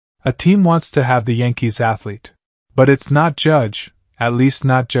A team wants to have the Yankees athlete. But it's not Judge, at least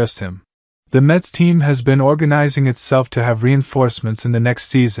not just him. The Mets team has been organizing itself to have reinforcements in the next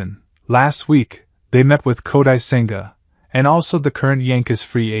season. Last week, they met with Kodai Senga, and also the current Yankees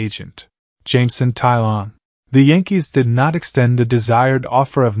free agent, Jameson Taillon. The Yankees did not extend the desired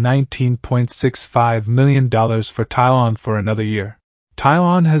offer of $19.65 million for Taillon for another year.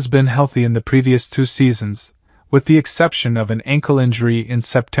 Taillon has been healthy in the previous 2 seasons, with the exception of an ankle injury in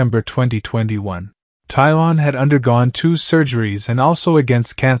September 2021. Taillon had undergone 2 surgeries and also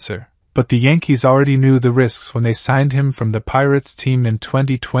against cancer, but the Yankees already knew the risks when they signed him from the Pirates team in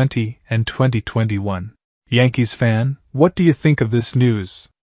 2020 and 2021. Yankees fan, what do you think of this news?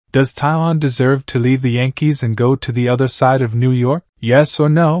 Does Taillon deserve to leave the Yankees and go to the other side of New York? Yes or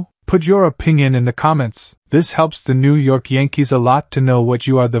no? Put your opinion in the comments. This helps the New York Yankees a lot to know what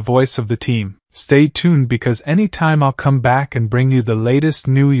you are the voice of the team. Stay tuned because anytime I'll come back and bring you the latest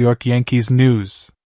New York Yankees news.